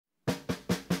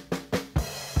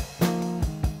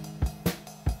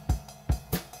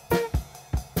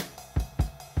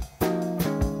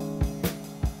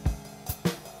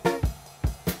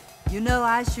You know,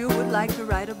 I sure would like to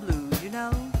write a blues, you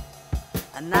know,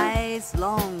 a nice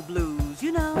long blues,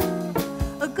 you know,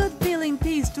 a good feeling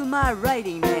piece to my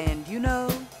writing hand, you know.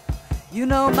 You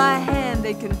know, my hand,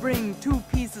 they can bring two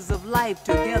pieces of life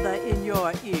together in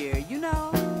your ear, you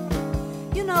know.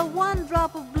 You know, one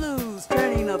drop of blues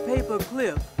turning a paper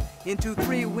clip into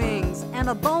three wings and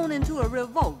a bone into a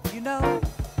revolt, you know.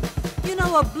 You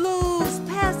know, a blues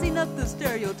passing up the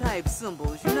stereotype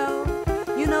symbols, you know.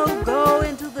 You know, go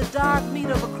into the dark meat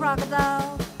of a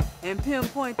crocodile and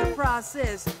pinpoint the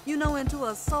process, you know, into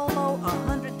a solo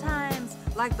 100 times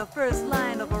like the first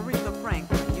line of Aretha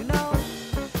Franklin, you know.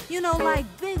 You know, like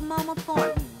Big Mama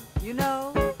Thornton, you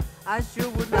know. I sure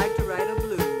would like to write a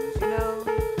blues, you know.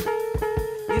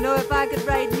 You know, if I could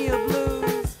write me a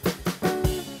blues,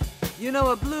 you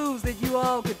know, a blues that you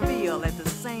all could feel at the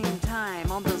same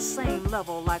time, on the same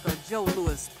level like a Joe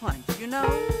Louis punch, you know?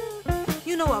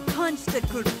 You know, a punch that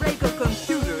could break a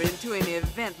computer into an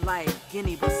event like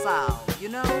Guinea-Bissau, you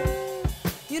know?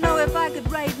 You know, if I could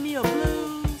write me a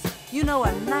blues, you know,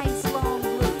 a nice long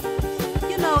blues,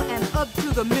 you know, an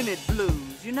up-to-the-minute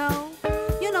blues, you know?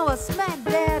 You know, a smack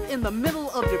dab in the middle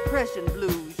of depression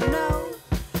blues, you know?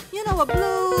 You know, a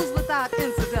blues without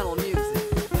incidental music,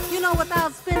 you know,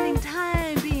 without spending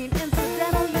time being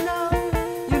incidental, you know?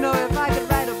 You know, if I could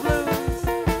write a blues,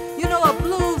 you know, a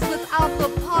blues without the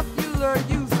popular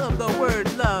use of the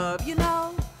word love, you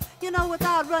know? You know,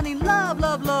 without running love,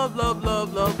 love, love, love,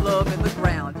 love, love, love in the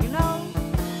ground, you know?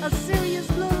 A serious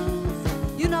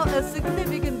blues, you know, a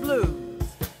significant blues,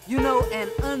 you know, an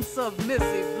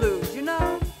unsubmissive blues, you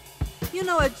know? You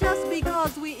know, a just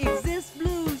because we exist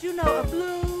blues, you know, a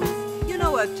blues, you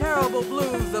know, a terrible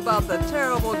blues about the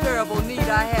terrible, terrible need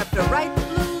I have to write the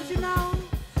blues, you know?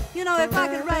 You know, if I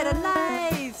could write a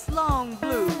nice long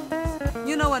blues,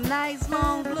 you know, a nice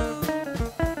long blues,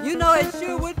 you know, it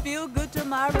sure would feel good to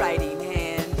my writing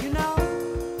hand, you know?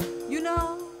 You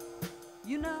know,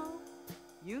 you know,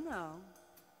 you know.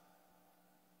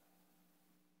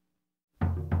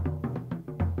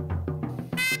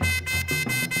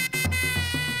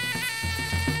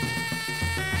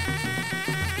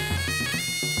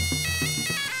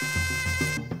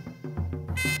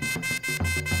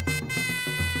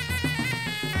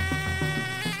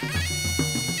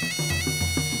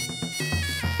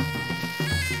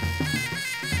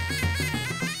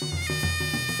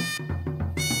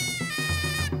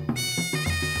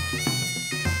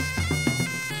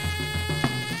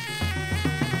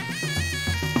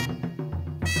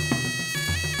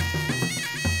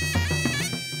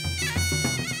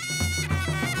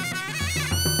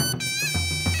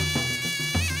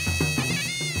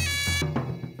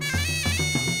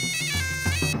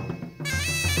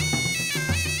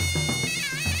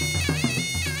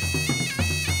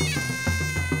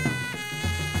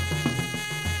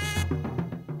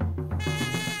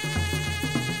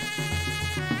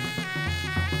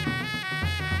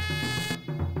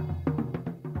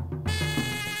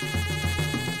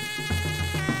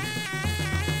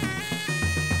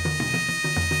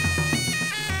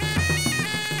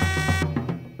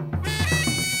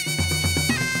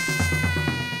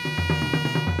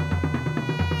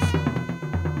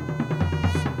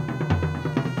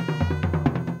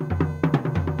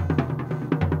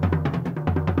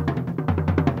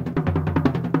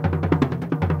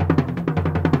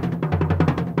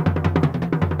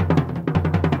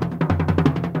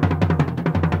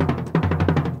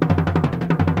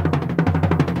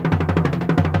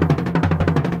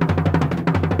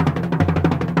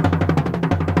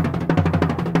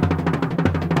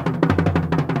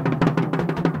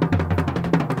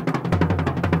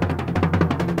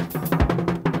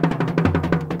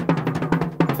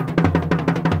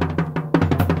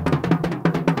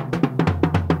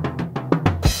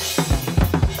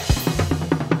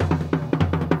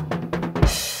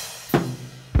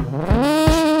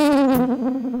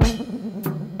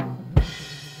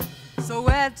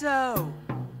 Soweto,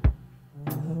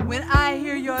 when I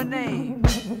hear your name,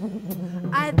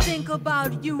 I think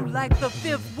about you like the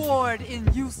 5th Ward in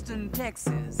Houston,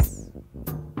 Texas.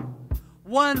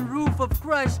 One roof of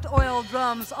crushed oil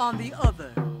drums on the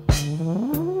other.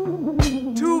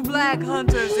 2 black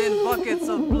hunters in buckets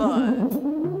of blood,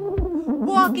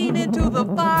 walking into the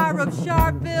fire of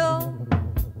Sharpeville,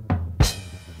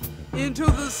 into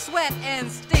the sweat and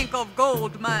stink of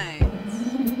gold mines,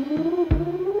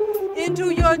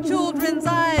 into your children's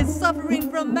eyes suffering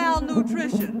from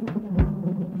malnutrition,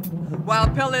 while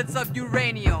pellets of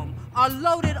uranium are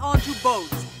loaded onto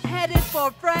boats headed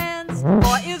for France,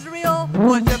 for Israel,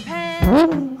 for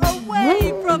Japan,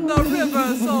 away from the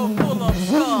river so full of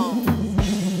skulls,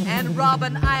 and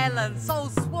Robben Island so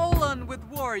swollen with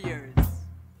warriors,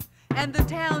 and the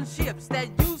townships that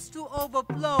used to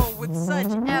overflow with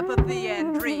such apathy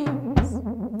and dreams.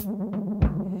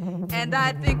 And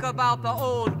I think about the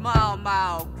old Mau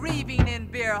Mau grieving in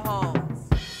beer halls,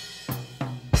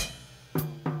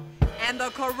 and the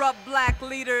corrupt black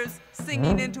leaders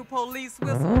singing into police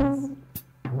whistles.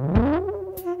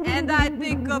 And I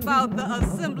think about the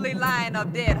assembly line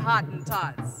of dead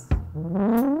Hottentots,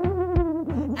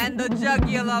 and the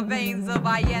jugular veins of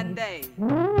Allende.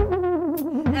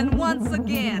 And once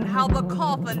again, how the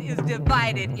coffin is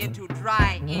divided into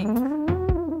dry ink,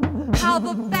 how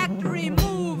the factory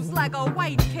moves like a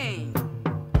white cane,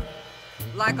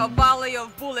 like a volley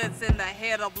of bullets in the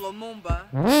head of Lumumba.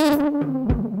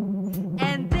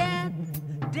 And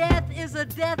death is a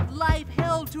death life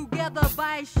held together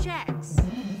by shacks,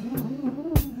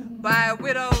 by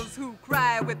widows who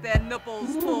cry with their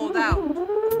nipples pulled out,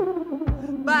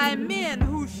 by men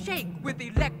who shake with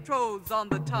electrodes on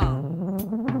the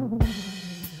tongue.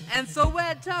 And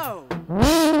Soweto,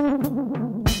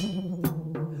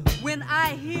 when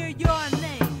I hear your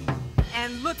name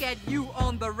and look at you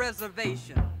on the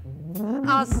reservation,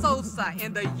 Sosa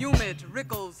in the humid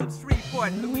rickles of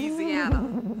Shreveport, Louisiana,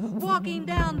 walking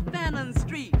down Fannin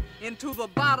Street into the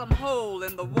bottom hole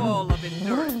in the wall of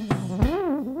endurance.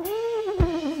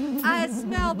 I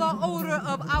smell the odor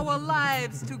of our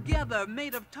lives together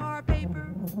made of tar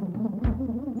paper,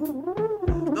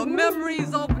 the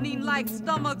memories opening like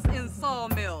stomachs in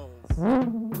sawmills,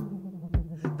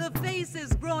 the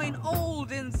faces growing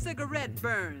old in cigarette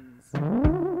burns.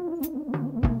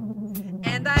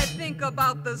 And I think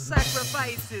about the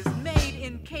sacrifices made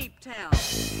in Cape Town,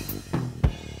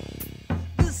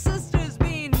 the sisters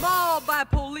being mauled by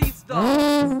police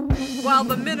dogs, while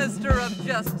the minister of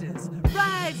justice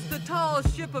rides the tall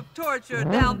ship of torture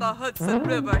down the Hudson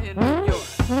River in New York,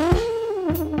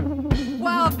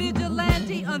 while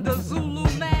vigilante under Zulu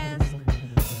mask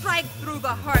strike through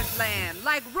the heartland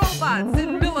like robots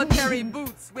in military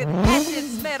boots with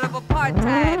hatchets made of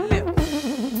apartheid lips.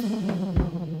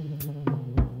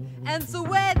 And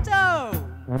Soweto,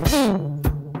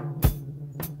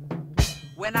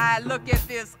 when I look at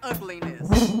this ugliness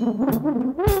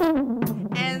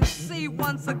and see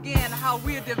once again how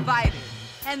we're divided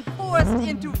and forced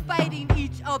into fighting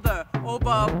each other over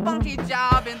a funky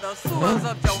job in the sewers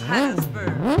of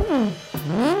Johannesburg,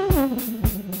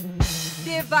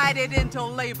 divided into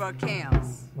labor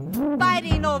camps,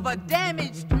 fighting over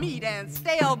damaged meat and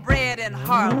stale bread in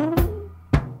Harlem,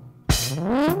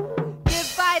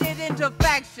 divided into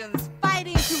factions,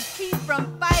 fighting to keep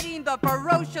from fighting the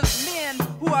ferocious men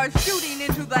who are shooting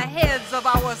into the heads of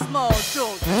our small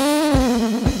children.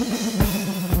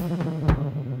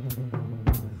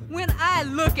 When I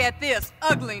look at this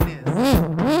ugliness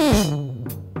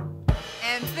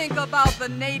and think about the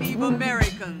Native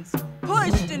Americans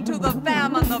pushed into the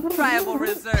famine of tribal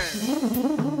reserves,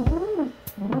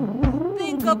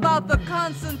 think about the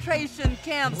concentration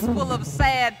camps full of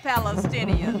sad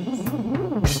Palestinians,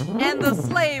 and the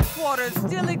slave quarters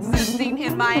still existing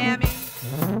in Miami,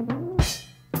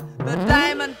 the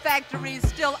diamond factories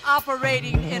still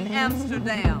operating in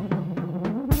Amsterdam,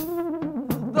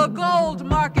 the gold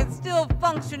market still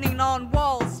functioning on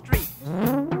Wall Street,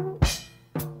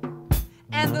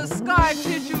 and the scar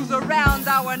tissues around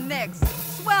our necks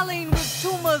swelling with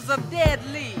tumors of dead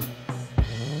leaves,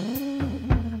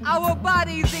 our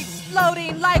bodies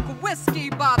exploding like whiskey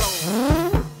bottles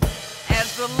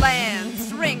as the land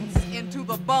shrinks into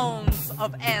the bones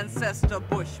of ancestor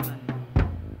Bushmen.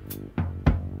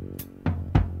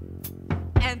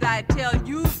 And I tell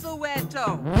you,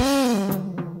 Soweto,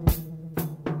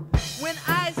 when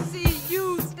I see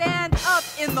you stand up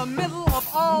in the middle of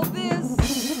all this,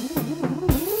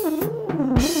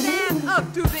 stand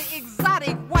up to the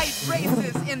exotic white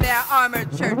races in their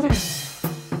armored churches,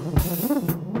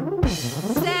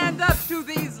 stand up to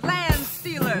these land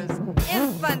stealers,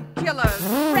 infant killers,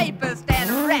 rapists, and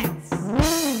rats.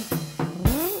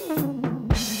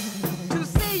 To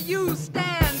see you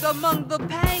stand among the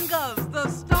pangas, the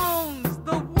stones,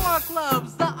 the war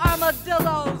clubs, the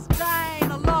armadillos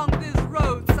dying along this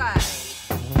roadside.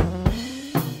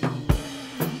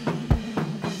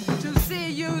 To see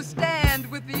you stand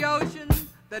with the ocean,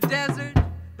 the desert,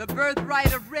 the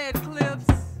birthright of red cliffs.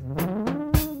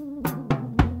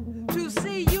 To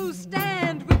see you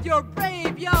stand with your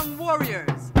brave young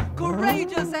warriors,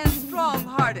 courageous and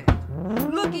strong-hearted,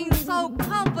 looking so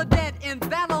confident in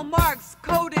battle marks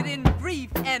coated in grief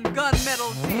and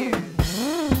gunmetal tears.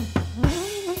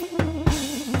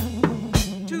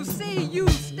 To see you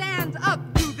stand up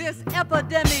to this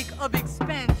epidemic of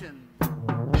expansion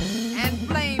and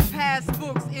flame past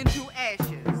books into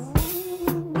ashes.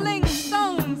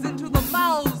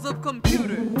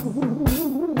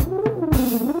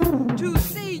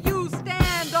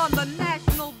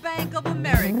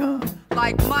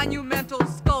 like monumental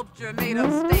sculpture made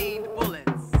of stained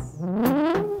bullets.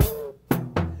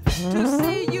 To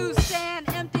see you stand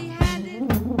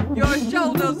empty-handed, your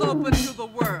shoulders open to the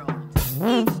world.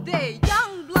 Each day,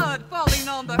 young blood falling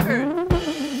on the earth.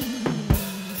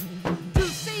 To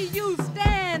see you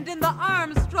stand in the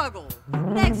armed struggle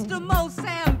next to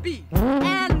Mozambique,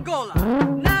 Angola,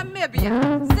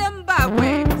 Namibia,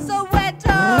 Zimbabwe,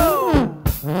 Soweto.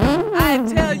 I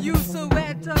tell you,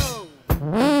 Soweto,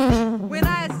 when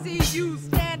I see you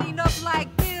standing up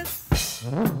like this,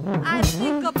 I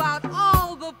think about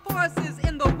all the forces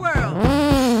in the world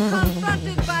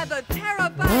confronted by the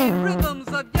terrifying rhythms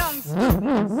of young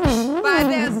students, by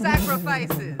their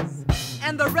sacrifices,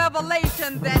 and the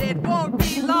revelation that it won't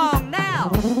be long now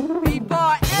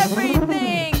before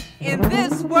everything in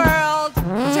this world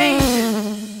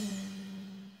changes.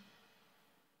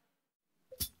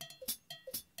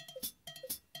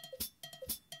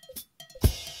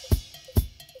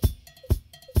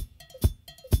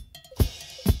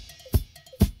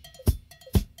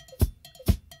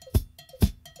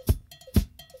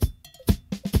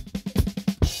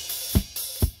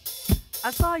 I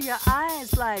saw your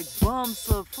eyes like bumps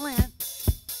of flint.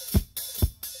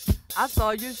 I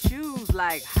saw your shoes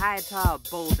like high-top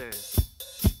boulders.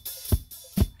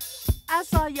 I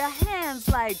saw your hands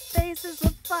like faces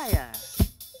of fire.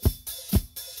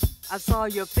 I saw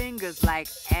your fingers like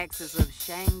axes of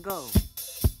Shango.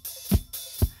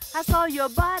 I saw your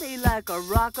body like a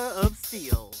rocker of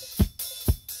steel.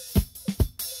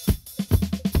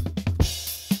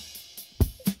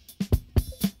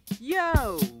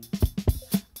 Yo!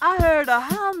 I heard a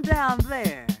hum down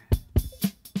there.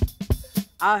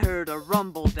 I heard a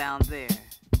rumble down there.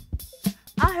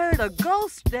 I heard a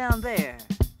ghost down there.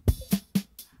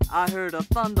 I heard a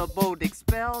thunderbolt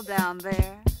expel down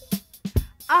there.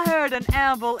 I heard an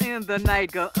anvil in the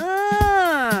night go,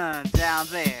 down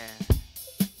there.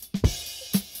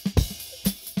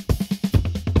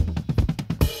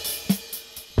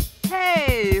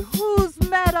 Hey, whose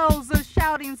meadows are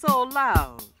shouting so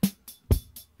loud?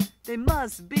 They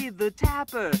must be the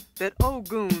tapper that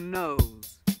Ogun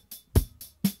knows.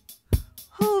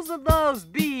 Whose are those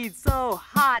beads so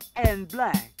hot and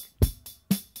black?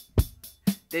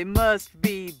 They must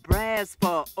be brass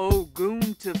for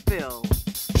Ogun to fill.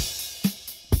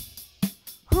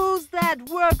 Who's that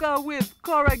worker with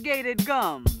corrugated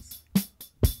gums?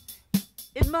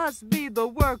 It must be the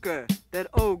worker that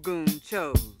Ogun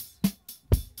chose.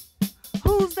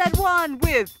 Who's that one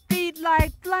with feet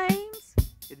like flames?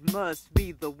 It must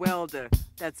be the welder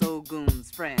that's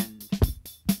Ogun's friend.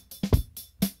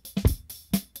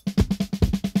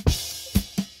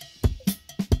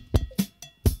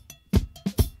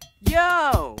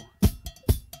 Yo!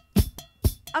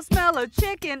 I smell a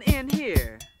chicken in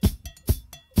here.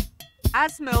 I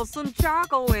smell some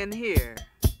charcoal in here.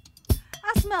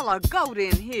 I smell a goat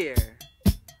in here.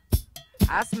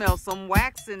 I smell some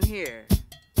wax in here.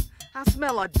 I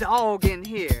smell a dog in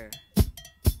here.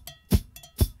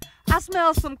 I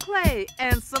smell some clay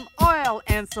and some oil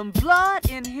and some blood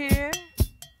in here.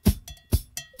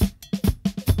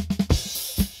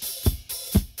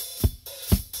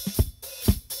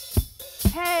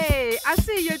 Hey, I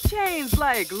see your chains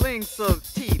like links of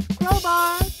teeth,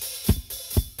 crowbars.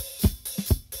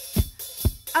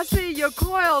 I see your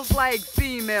coils like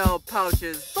female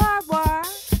pouches, barbed wire.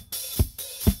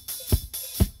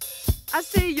 I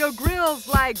see your grills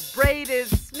like braided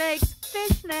snakes,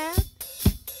 fishnet.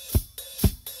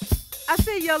 I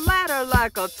see your ladder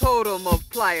like a totem of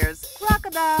pliers,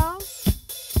 crocodiles.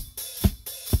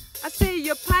 I see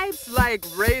your pipes like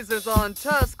razors on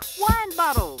tusk, wine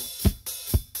bottles.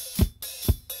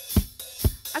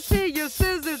 I see your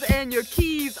scissors and your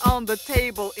keys on the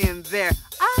table in there.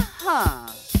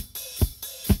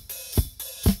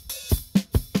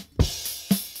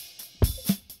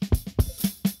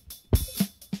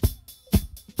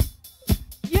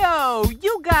 Yo,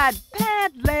 you got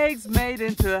pant legs made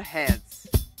into heads.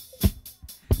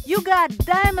 You got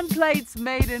diamond plates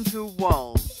made into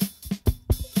walls.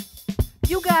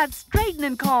 You got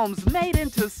straightening combs made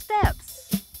into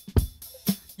steps.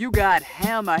 You got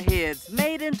hammerheads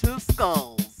made into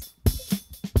skulls.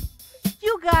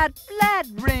 You got flat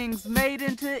rings made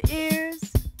into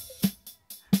ears.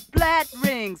 Flat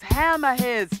rings,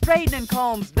 hammerheads, straightening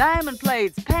combs, diamond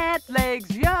plates, pant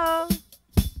legs, yo.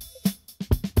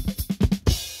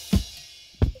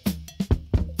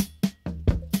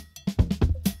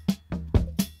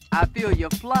 I feel your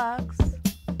flux.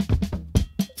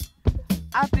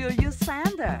 I feel your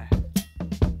sander.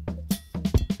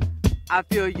 I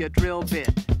feel your drill bit.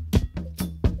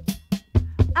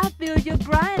 I feel your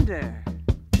grinder.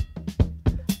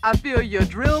 I feel your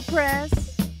drill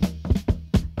press.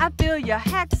 I feel your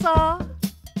hacksaw.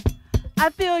 I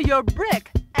feel your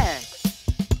brick axe.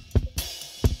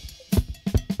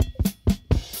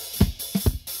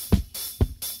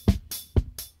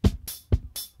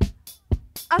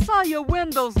 I saw your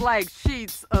windows like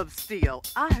sheets of steel.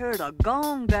 I heard a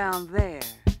gong down there.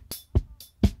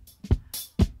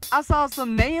 I saw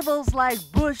some navels like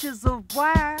bushes of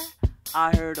wire.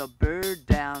 I heard a bird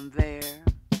down there.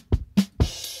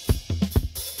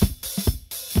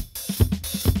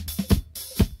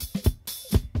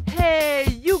 Hey,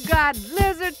 you got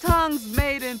lizard tongues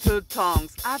made into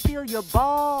tongues. I feel your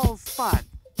bald spot.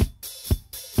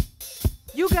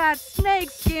 You got snake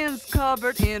skins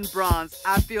covered in bronze.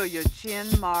 I feel your chin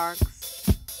marks.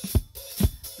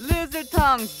 Lizard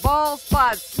tongues, bald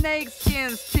spots, snake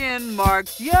skins, chin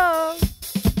marks, yo!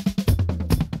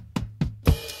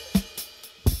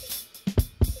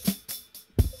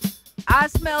 I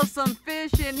smell some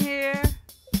fish in here.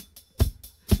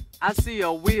 I see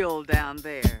a wheel down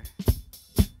there.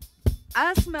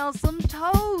 I smell some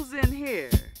toes in here.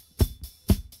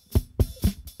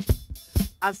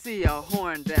 I see a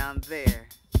horn down there.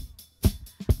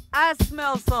 I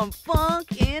smell some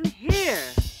funk in here.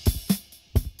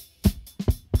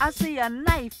 I see a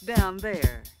knife down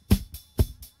there.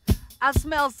 I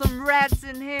smell some rats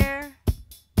in here.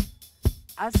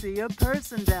 I see a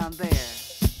person down there.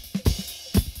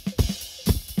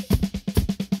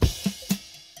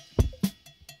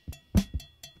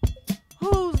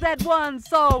 Who's that one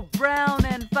so brown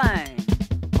and fine?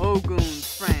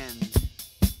 Ogun's friend.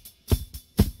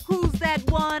 Who's that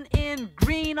one in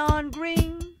green on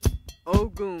green?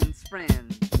 Ogun's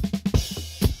friend.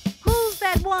 Who's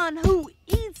that one who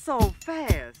eats so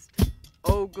fast?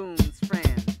 Ogun's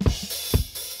friend.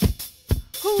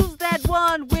 Who's that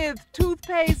one with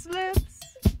toothpaste lips?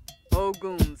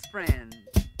 Ogun's friend.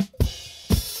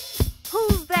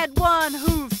 Who's that one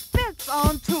who spits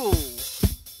on tools?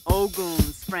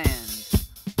 Ogun's friend.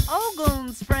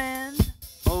 Ogun's friend.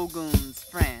 Ogun's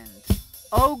friend.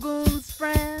 Ogun's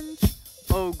friend.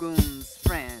 Ogun's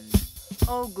friend.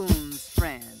 Ogun's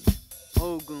friend.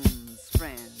 Ogun's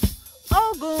friend.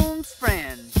 Ogun's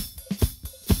friend.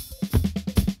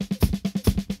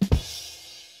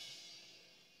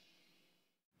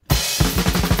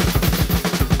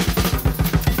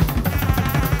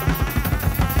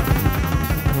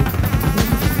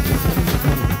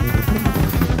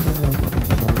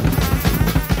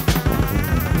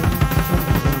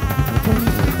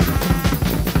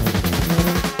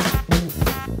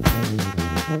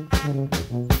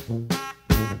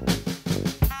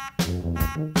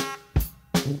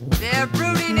 They're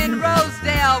brooding in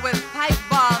Rosedale with pipe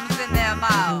bombs in their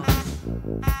mouths.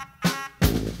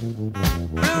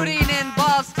 Brooding in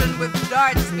Boston with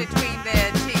darts between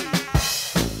their teeth.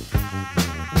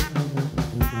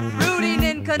 Brooding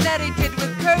in Connecticut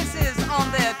with curses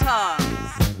on their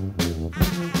tongues.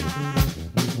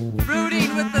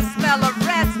 Brooding with the smell of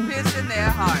rat's piss in their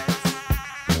hearts.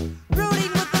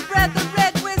 Brooding with the breath of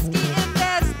red whiskey in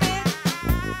their spit.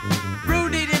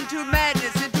 Brooding into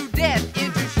madness, into death,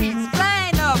 into sheets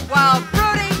flying up while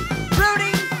brooding,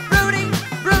 brooding, brooding,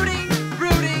 brooding,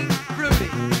 brooding,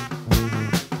 brooding.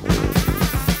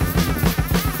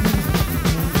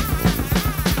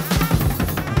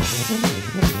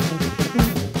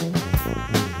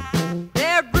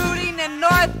 They're brooding in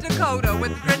North Dakota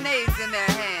with grenades in their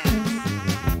hands.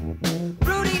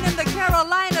 Brooding in the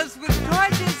Carolinas with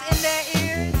torches in their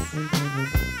ears.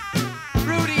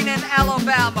 Brooding in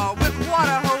Alabama with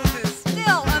water hoses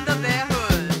still under their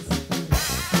hoods.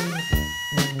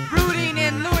 Brooding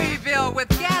in Louisville with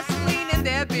gasoline in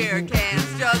their beer cans.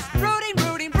 Just brooding,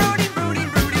 brooding, brooding, brooding,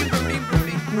 brooding, brooding,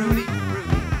 brooding, brooding,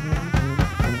 brooding.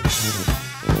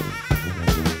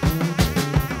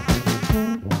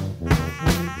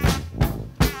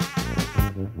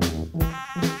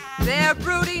 They're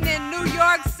brooding in New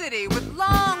York City with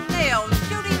long nails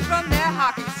shooting from their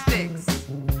hockey sticks.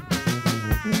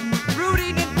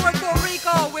 Brooding in Puerto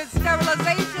Rico with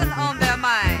sterilization on their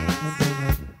minds.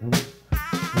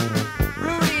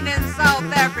 Brooding in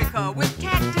South Africa with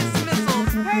cactus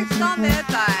missiles perched on their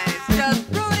thighs.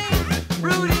 Just brooding,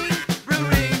 brooding,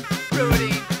 brooding,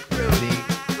 brooding, brooding,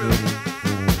 brooding.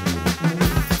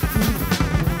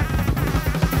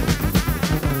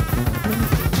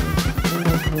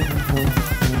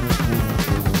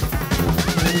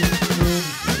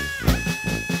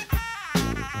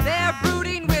 They're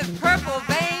brooding with purple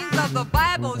veins of the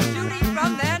Bible shooting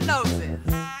from their noses.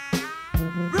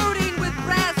 Brooding with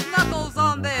brass knuckles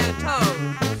on their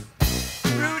toes.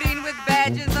 Brooding with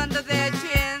badges under their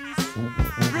chins.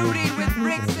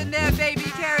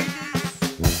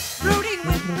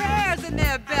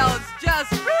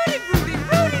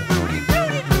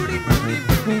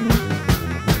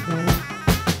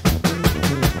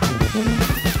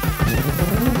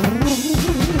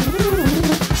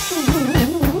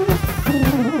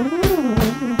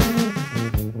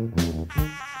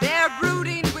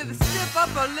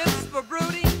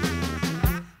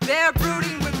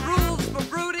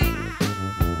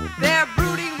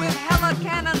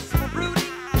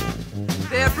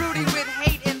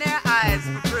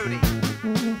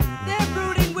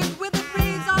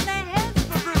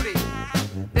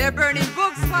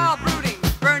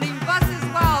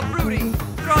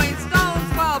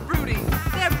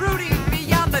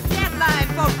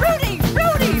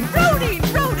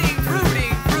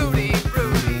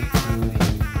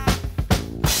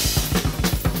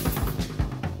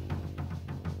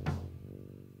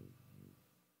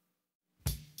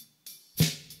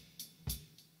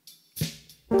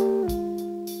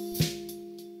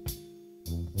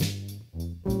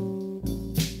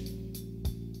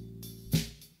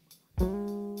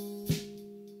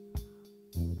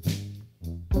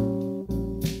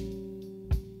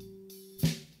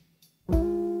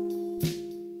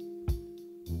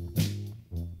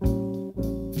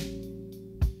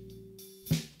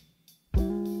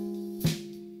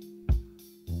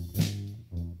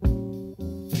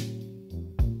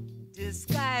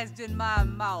 disguised in my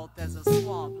mouth as a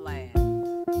swampland,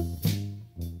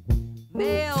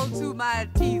 nailed to my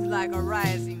teeth like a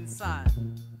rising sun.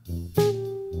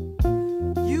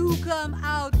 You come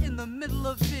out in the middle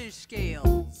of fish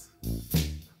scales.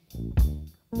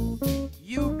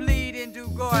 You bleed into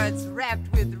gourds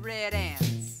wrapped with red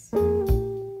ants.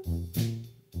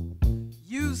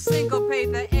 You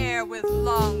syncopate the air with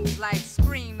lungs like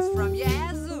screams from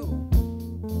Yazoo,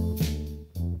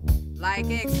 like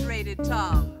X-rated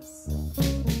tongues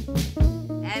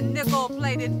and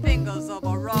nickel-plated fingers of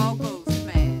a raw ghost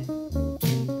man.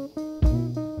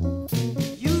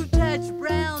 You touch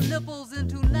brown nipples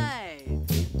into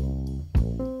knives,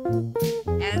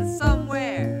 and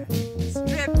somewhere,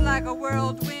 stripped like a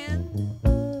whirlwind,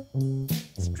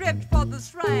 stripped for the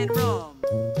shrine room,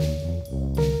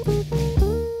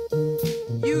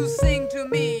 you sing to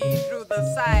me through the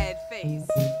side face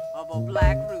of a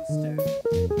black rooster.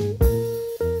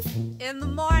 In the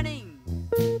morning,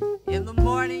 in the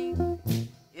morning,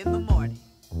 in the morning,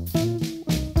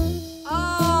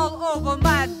 all over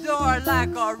my door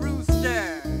like a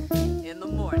rooster. In the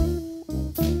morning,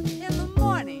 in the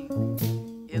morning,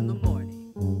 in the morning.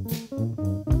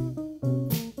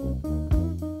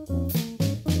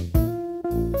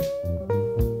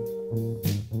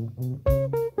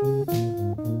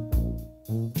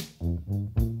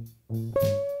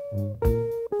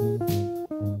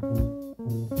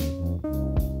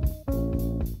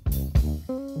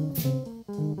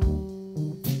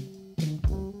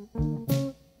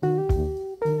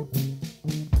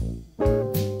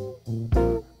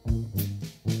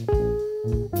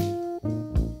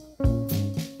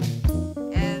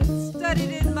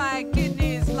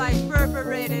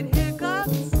 Perforated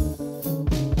hiccups,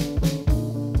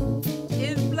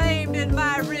 inflamed in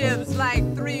my ribs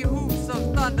like 3 hoops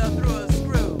of thunder through a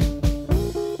screw.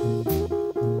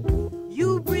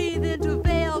 You breathe into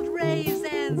veiled rays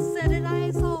and scented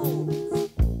ice holes.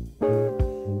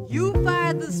 You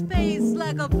fire the space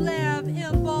like a flare of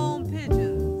embalmed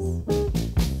pigeons.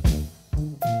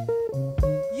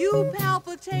 You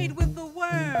palpitate with the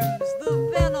worms,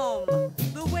 the venom,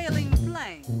 the wailing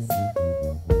flanks.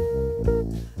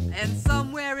 And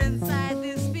somewhere inside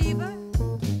this fever,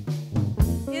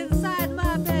 inside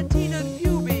my patina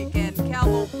pubic and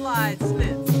camouflage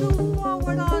slits, move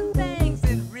forward on bangs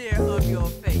in rear of your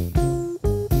face.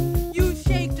 You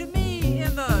shake to me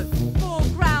in the full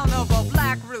crown of a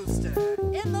black rooster.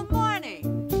 In the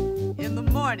morning, in the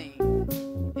morning,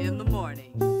 in the morning.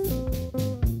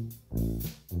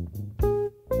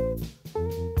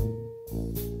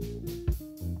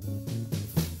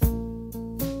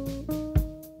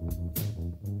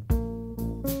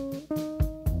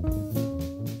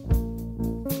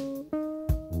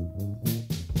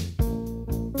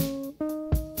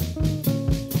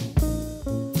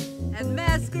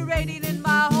 Masquerading in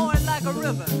my horn like a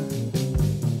river,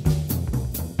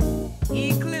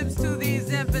 eclipse to these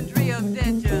infantry of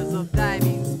dentures of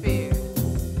diving spears.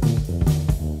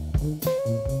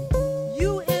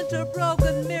 You enter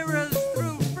broken mirrors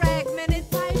through fragmented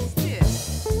pipe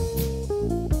sticks.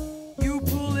 You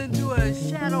pull into a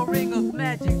shadow ring of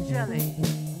magic jelly.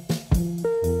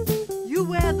 You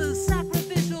wear the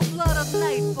sacrificial blood of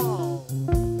nightfall.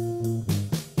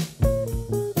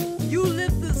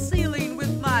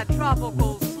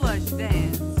 Tropical slush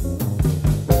dance.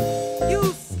 You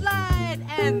slide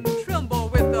and tremble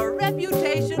with the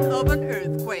reputation of an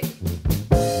earthquake.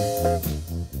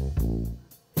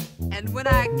 And when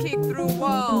I kick through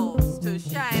walls to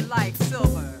shine like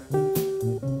silver,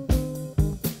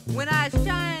 when I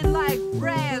shine like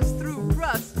brass through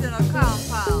rust in a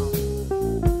compound,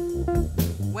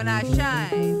 when I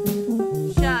shine,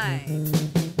 shine,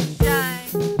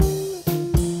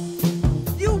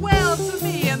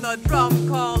 the drum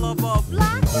call of a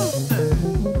black rooster.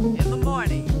 In the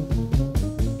morning,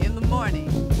 in the morning,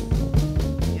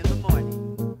 in the morning.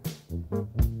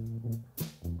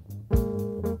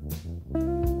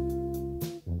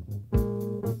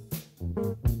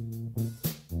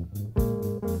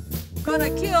 Gonna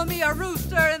kill me a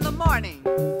rooster in the morning,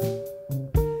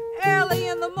 early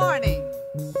in the morning,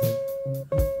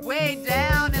 way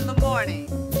down in the morning,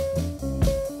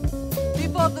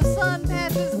 before the sun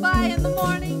passes by in the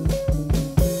morning.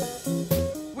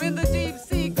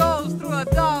 A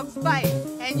dog's bite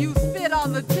and you spit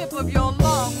on the tip of your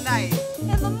long knife.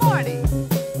 In the morning,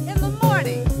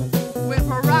 when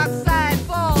peroxide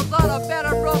falls on a bed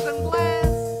of broken glass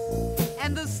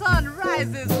and the sun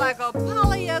rises like a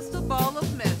polyester ball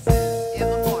of messes. In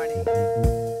the morning,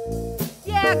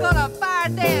 yeah, gonna fire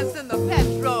dance in the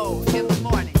petrol. In the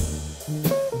morning,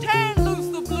 turn loose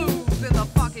the blues in the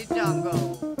funky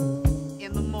jungle.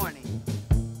 In the morning.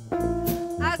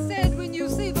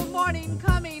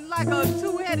 like a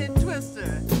two-headed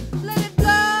twister. Let it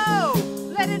blow,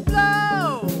 let it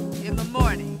blow. In the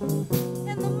morning,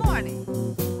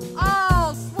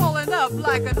 all swollen up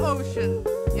like an ocean.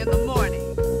 In the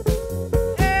morning,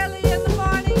 early in the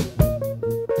morning,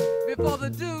 before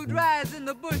the dew dries in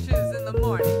the bushes in the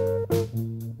morning.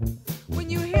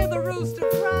 When you hear the rooster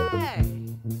cry,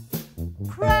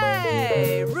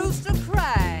 cry, rooster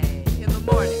cry. In the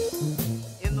morning,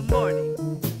 in the morning,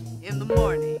 in the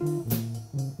morning.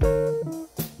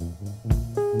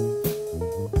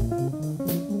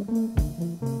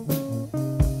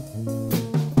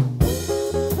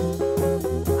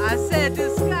 I said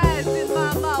disguised in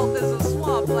my mouth is a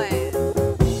swampland,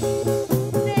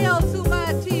 nailed to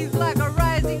my teeth like a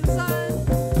rising sun.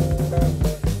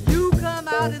 You come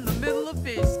out in the middle of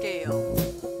fish scale.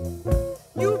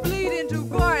 You bleed into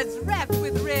gourds wrapped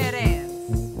with red ants.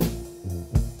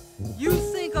 You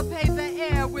syncopate the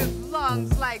air with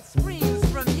lungs like screams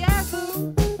from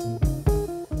Yazoo,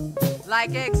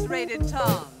 like X-rated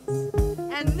tongues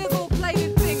and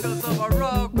nickel-plated fingers of a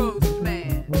raw ghost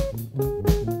man.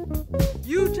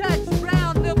 You touch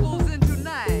brown nipples into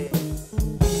knives,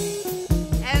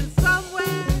 and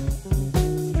somewhere,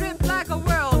 stripped like a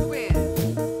whirlwind,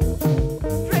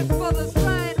 stripped for the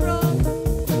shrine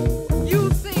room,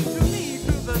 you sing to me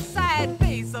through the side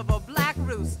face of a black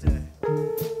rooster.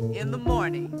 In the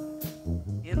morning,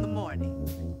 in the morning,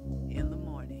 in the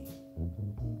morning.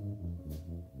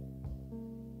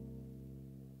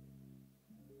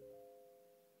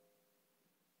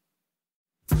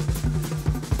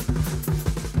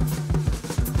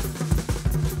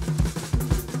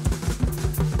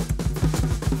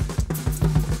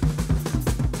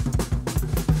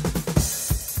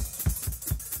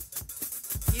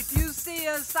 If you see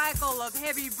a cycle of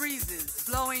heavy breezes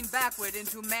blowing backward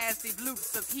into massive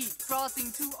loops of heat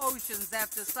crossing two oceans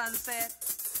after sunset,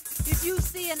 if you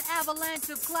see an avalanche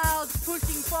of clouds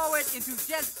pushing forward into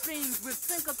jet streams with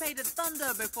syncopated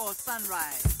thunder before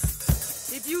sunrise,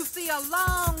 if you see a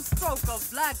long stroke of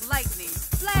black lightning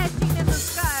flashing in the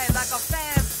sky like a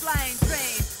fast-flying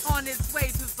train on its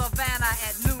way to Savannah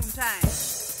at noontime,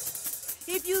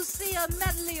 if you see a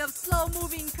medley of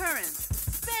slow-moving currents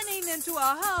spinning into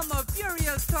a hum of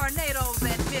furious tornadoes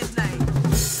at midnight,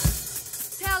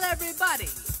 tell everybody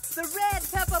the red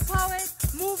pepper poet,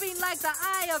 moving like the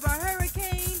eye of a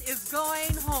hurricane, is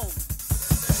going home.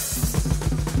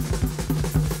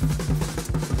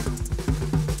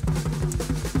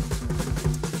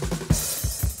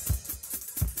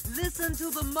 Listen to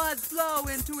the mud flow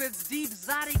into its deep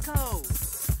Zydeco,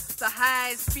 the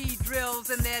high-speed drills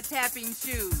in their tapping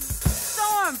shoes.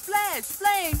 Storm, flash,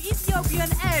 flame, Ethiopian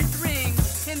ash ring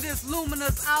in this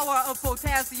luminous hour of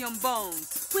potassium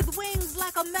bones, with wings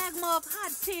like a magma of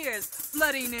hot tears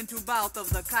flooding into mouth of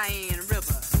the Cayenne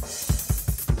River.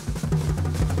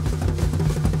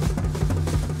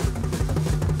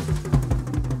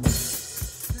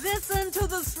 Listen to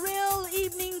the shrill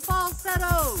evening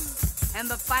falsettos and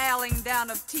the filing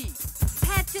down of teeth,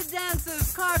 hatchet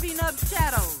dancers carving up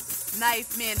shadows,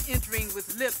 knife men entering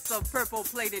with lips of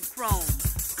purple-plated chrome,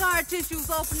 scar tissues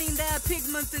opening their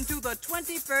pigments into the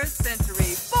 21st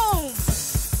century. Boom!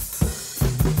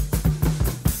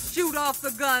 Shoot off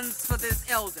the guns for this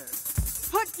elder.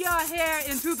 Put your hair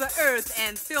into the earth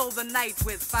and fill the night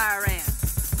with fire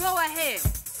ants. Go ahead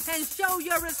and show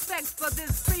your respect for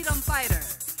this freedom fighter,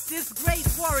 this great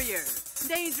warrior,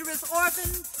 dangerous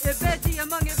orphan, Ibeji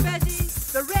among Ibeji,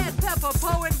 the red pepper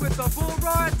poet with the bull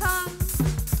roar tongue.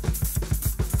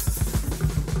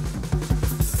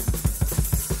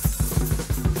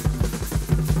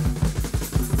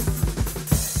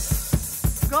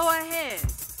 Go ahead,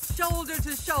 shoulder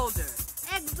to shoulder,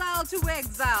 exile to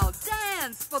exile,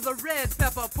 dance for the red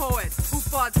pepper poet who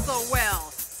fought so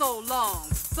well, so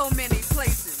long, so many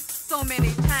places, so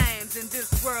many times in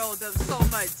this world of so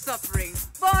much suffering.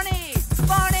 Bonnie,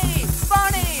 Bonnie,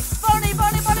 Bonnie, Bonnie,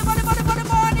 Bonnie, Bonnie, Bonnie, Bonnie, Bonnie,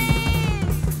 Bonnie.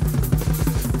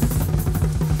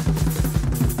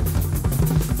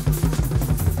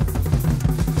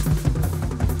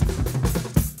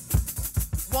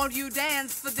 Won't you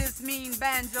dance for this mean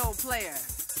banjo player?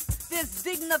 This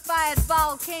dignified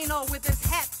volcano with his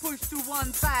hat pushed to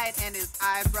one side and his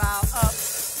eyebrow up.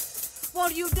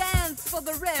 Won't you dance for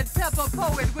the red pepper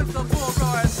poet with the bull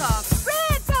roar tongue?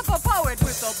 Red pepper poet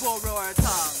with the bull roar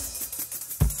tongue.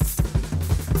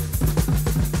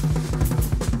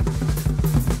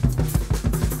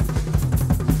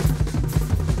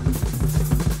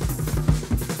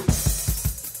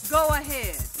 Go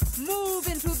ahead, move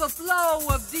into the flow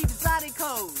of deep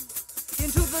Zydeco's,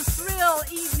 into the shrill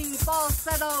evening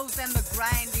falsettos and the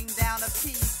grinding down of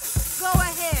teeth. Go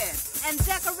ahead, and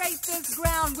decorate this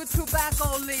ground with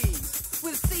tobacco leaves,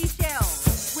 with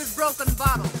seashells, with broken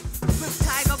bottles, with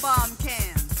tiger bomb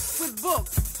cans, with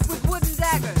books, with wooden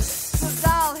daggers, with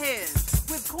doll heads,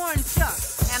 with corn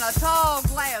shucks, and a tall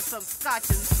glass of scotch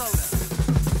and soda.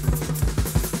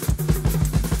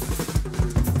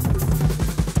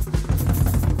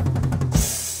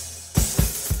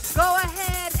 Go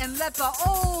ahead and let the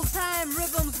old-time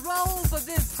rhythms roll for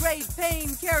this great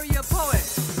pain carrier poet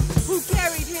who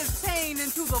carried his pain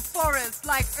into the forest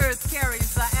like Earth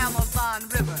carries the Amazon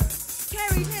River.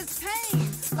 Carried his pain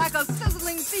like a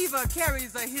sizzling fever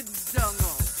carries a hidden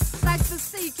jungle. Like the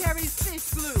sea carries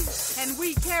fish glue, and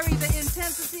we carry the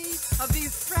intensity of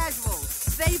these fragile,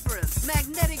 vaporous,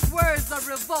 magnetic words of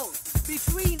revolt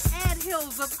between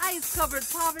anthills of ice-covered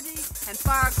poverty and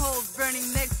fire coals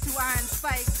burning next to iron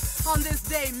spikes on this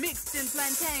day mixed in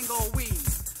plantango weed,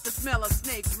 the smell of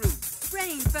snake roots,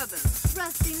 rain feathers,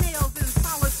 rusty nails in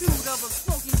solitude of a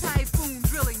smoking typhoon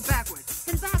drilling backwards,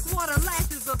 and backwater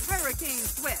lashes of hurricane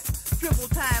sweat, dribble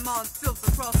time on stilts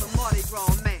across a Mardi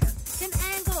Gras mat, in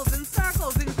angles and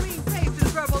circles in green paste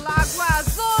and verbal agua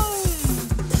zoom.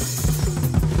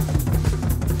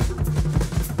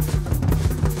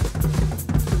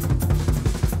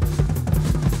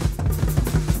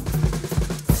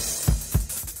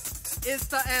 It's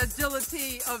the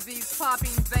agility of these popping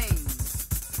veins,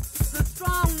 the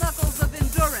strong knuckles of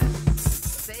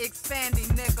endurance, the expanding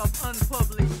neck of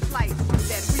unpublished flight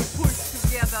that we push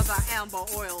together the amber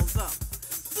oils up.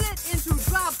 Split into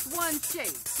drops one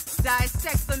shape,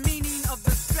 dissect the meaning of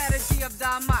the strategy of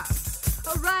Damas,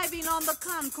 arriving on the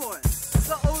concourse,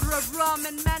 the odor of rum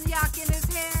and manioc in his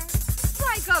hair.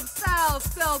 Strike up style,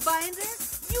 spellbinder,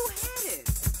 you had it.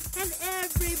 And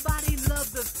everybody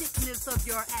loved the thickness of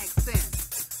your accent,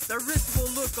 the ritual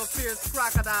look of fierce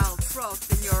crocodiles crossed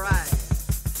in your eyes,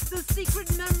 the secret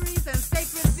memories and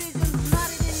sacred visions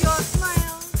knotted in your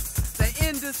smile, the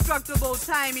indestructible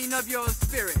timing of your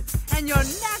spirit, and your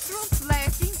natural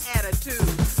slashing attitude.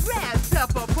 Red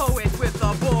pepper poet with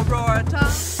a bull roar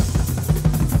tongue.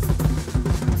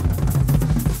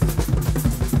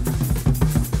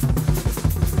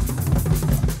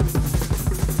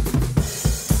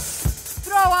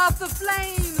 Off the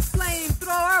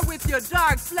flamethrower with your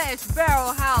dark flesh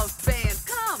barrel house band.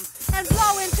 Come and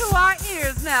blow into our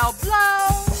ears now,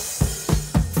 blow.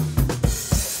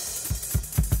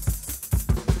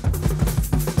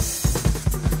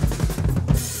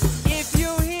 If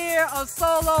you hear a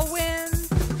solo wind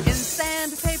in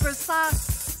sandpaper socks,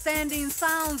 sanding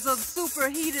sounds of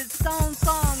superheated stone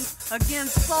songs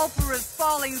against sulphurous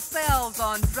falling cells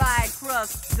on dry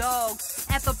crust dogs,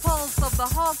 at the pulse of the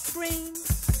hawk scream,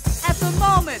 at the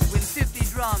moment when 50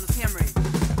 drums hemorrhage,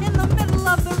 in the middle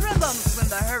of the rhythms when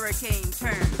the hurricane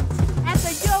turns, at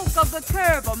the yoke of the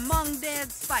curb among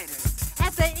dead spiders,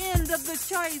 at the end of the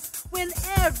choice when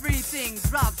everything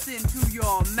drops into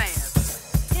your mask,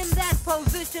 in that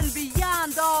position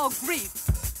beyond all grief,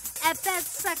 at that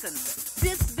second,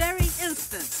 this very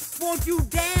instant, won't you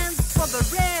dance for the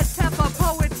red pepper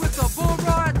poet with the bull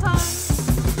roar tongue?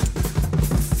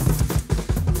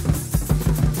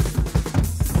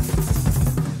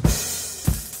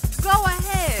 Go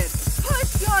ahead,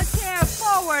 push your chair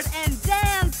forward and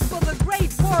dance for the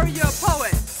great warrior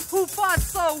poet who fought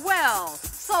so well,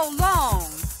 so long,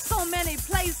 so many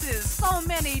places, so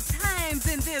many times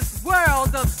in this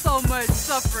world of so much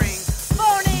suffering.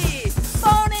 Phony,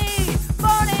 phony,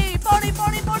 phony, phony,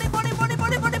 phony, phony, phony, phony,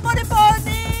 phony, phony, phony,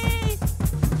 phony.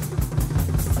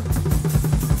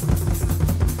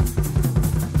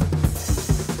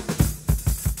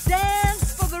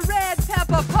 Dance for the red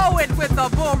pepper poet with the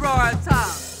bull roar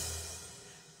tongue.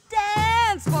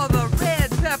 Dance for the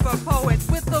red pepper poet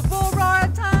with the bull roar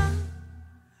tongue.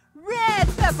 Red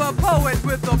pepper poet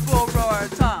with the bull roar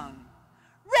tongue.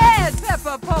 Red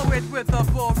pepper poet with the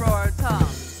bull roar tongue.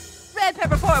 Red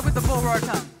pepper poet with the bull roar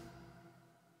tongue.